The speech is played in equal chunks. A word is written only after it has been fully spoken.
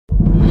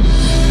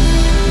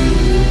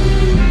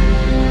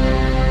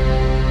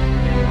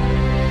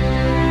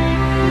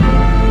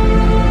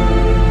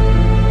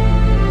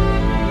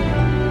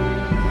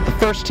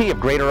First Tee of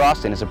Greater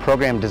Austin is a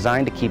program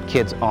designed to keep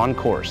kids on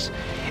course.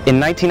 In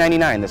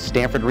 1999, the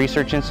Stanford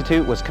Research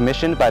Institute was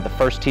commissioned by the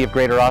First Tee of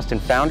Greater Austin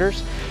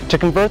founders to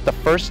convert the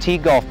First Tee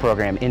golf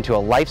program into a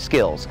life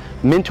skills,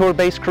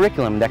 mentor-based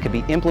curriculum that could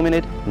be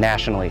implemented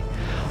nationally.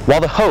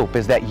 While the hope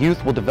is that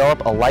youth will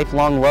develop a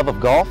lifelong love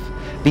of golf,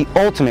 the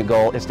ultimate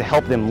goal is to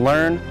help them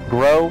learn,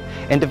 grow,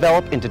 and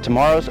develop into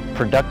tomorrow's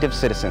productive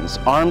citizens,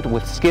 armed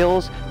with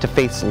skills to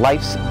face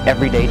life's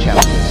everyday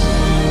challenges.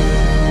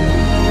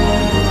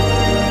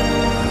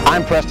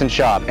 I'm Preston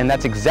Schaub, and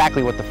that's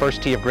exactly what the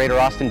First Tee of Greater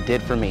Austin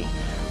did for me.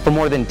 For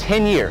more than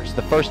 10 years,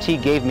 the First Tee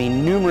gave me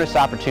numerous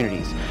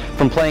opportunities,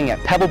 from playing at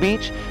Pebble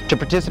Beach to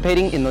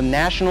participating in the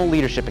National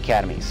Leadership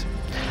Academies.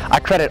 I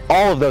credit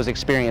all of those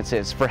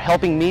experiences for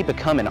helping me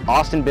become an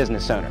Austin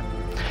business owner.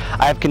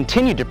 I have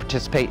continued to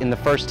participate in the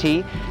First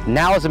Tee,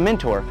 now as a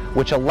mentor,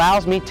 which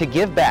allows me to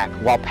give back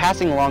while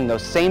passing along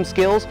those same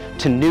skills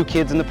to new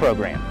kids in the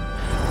program.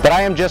 But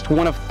I am just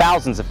one of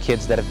thousands of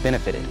kids that have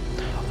benefited.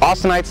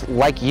 Austinites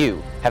like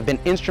you have been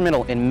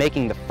instrumental in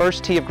making the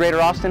First Tee of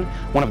Greater Austin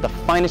one of the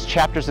finest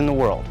chapters in the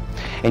world.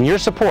 And your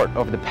support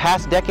over the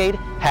past decade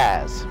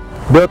has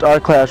built our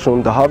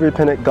classroom, the Harvey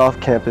Pennant Golf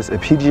Campus, a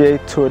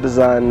PGA Tour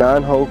design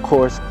 9-hole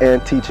course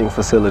and teaching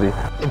facility.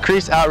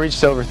 Increased outreach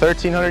to over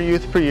 1,300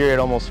 youth per year at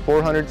almost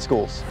 400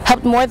 schools.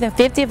 Helped more than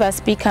 50 of us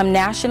become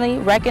nationally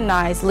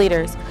recognized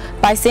leaders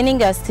by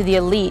sending us to the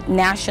elite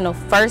National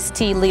First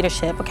Tee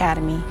Leadership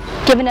Academy.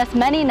 Given us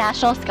many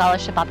national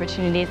scholarship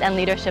opportunities and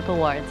leadership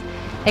awards,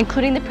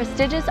 including the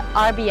prestigious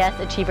RBS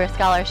Achiever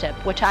Scholarship,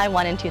 which I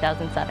won in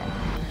 2007.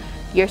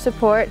 Your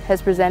support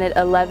has presented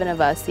 11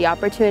 of us the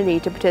opportunity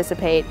to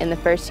participate in the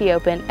First Tee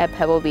Open at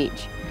Pebble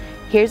Beach.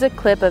 Here's a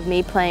clip of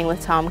me playing with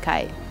Tom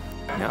Kite.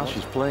 Now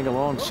she's playing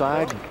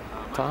alongside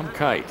Tom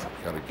Kite.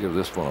 Got to give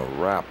this one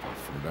a wrap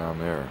from down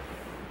there.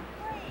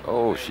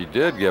 Oh, she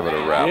did give it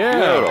a wrap.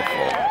 Yeah.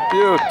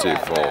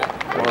 Beautiful.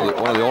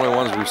 Beautiful. One of the only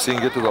ones we've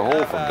seen get to the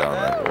hole from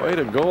down there. Way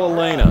to go,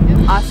 Elena.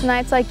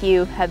 Austinites like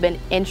you have been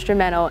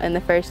instrumental in the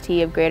First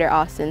Tee of Greater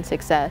Austin's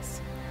success.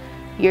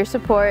 Your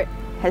support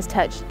has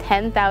touched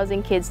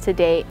 10,000 kids to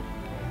date.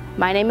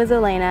 My name is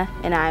Elena,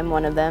 and I'm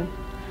one of them.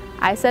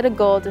 I set a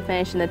goal to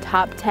finish in the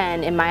top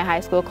 10 in my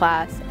high school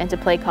class and to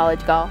play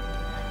college golf.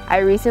 I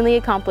recently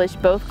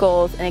accomplished both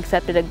goals and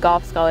accepted a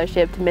golf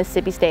scholarship to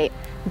Mississippi State.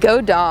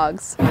 Go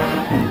Dogs!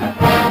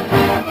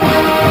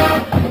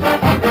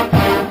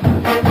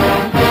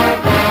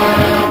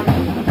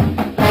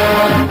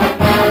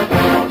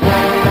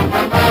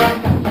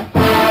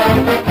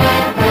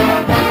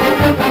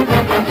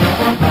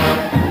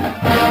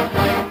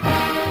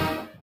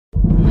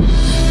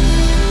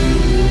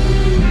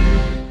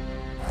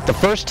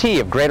 The First Tee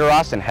of Greater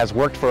Austin has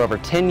worked for over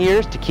 10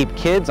 years to keep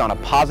kids on a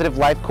positive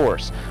life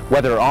course,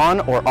 whether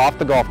on or off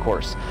the golf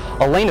course.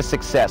 Elena's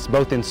success,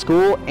 both in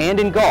school and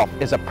in golf,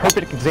 is a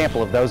perfect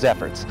example of those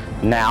efforts.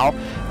 Now,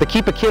 the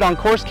Keep a Kid on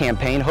Course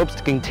campaign hopes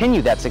to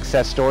continue that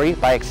success story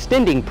by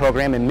extending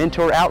program and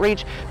mentor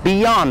outreach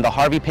beyond the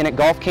Harvey Pennant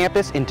Golf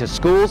Campus into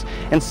schools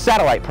and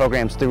satellite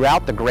programs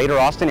throughout the Greater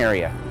Austin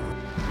area.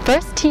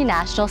 First Tee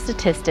national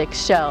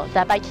statistics show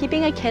that by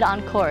keeping a kid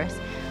on course,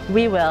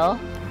 we will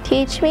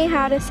teach me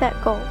how to set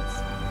goals.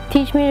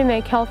 Teach me to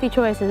make healthy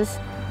choices.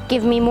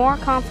 Give me more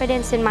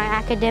confidence in my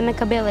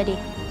academic ability.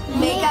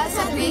 Make us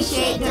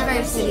appreciate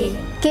diversity.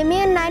 Give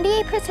me a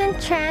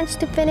 98% chance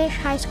to finish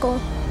high school.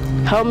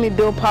 Help me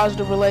build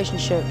positive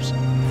relationships.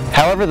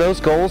 However, those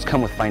goals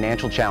come with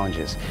financial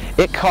challenges.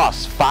 It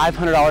costs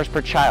 $500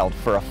 per child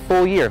for a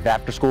full year of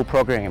after-school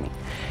programming.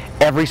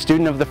 Every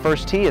student of the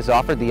First Tee is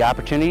offered the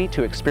opportunity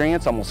to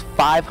experience almost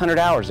 500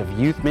 hours of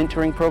youth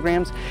mentoring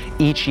programs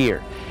each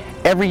year.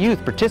 Every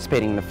youth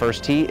participating in the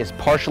First Tee is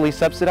partially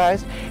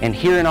subsidized, and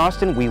here in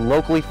Austin, we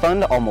locally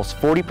fund almost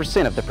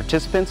 40% of the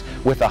participants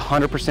with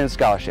 100%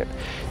 scholarship.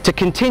 To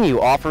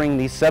continue offering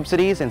these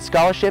subsidies and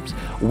scholarships,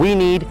 we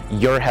need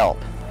your help.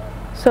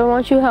 So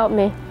won't you help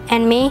me?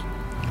 And me?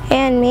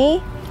 And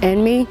me?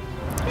 And me?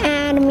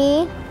 And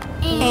me?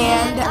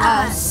 And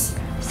us.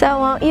 So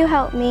won't you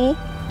help me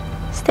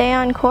stay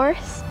on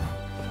course?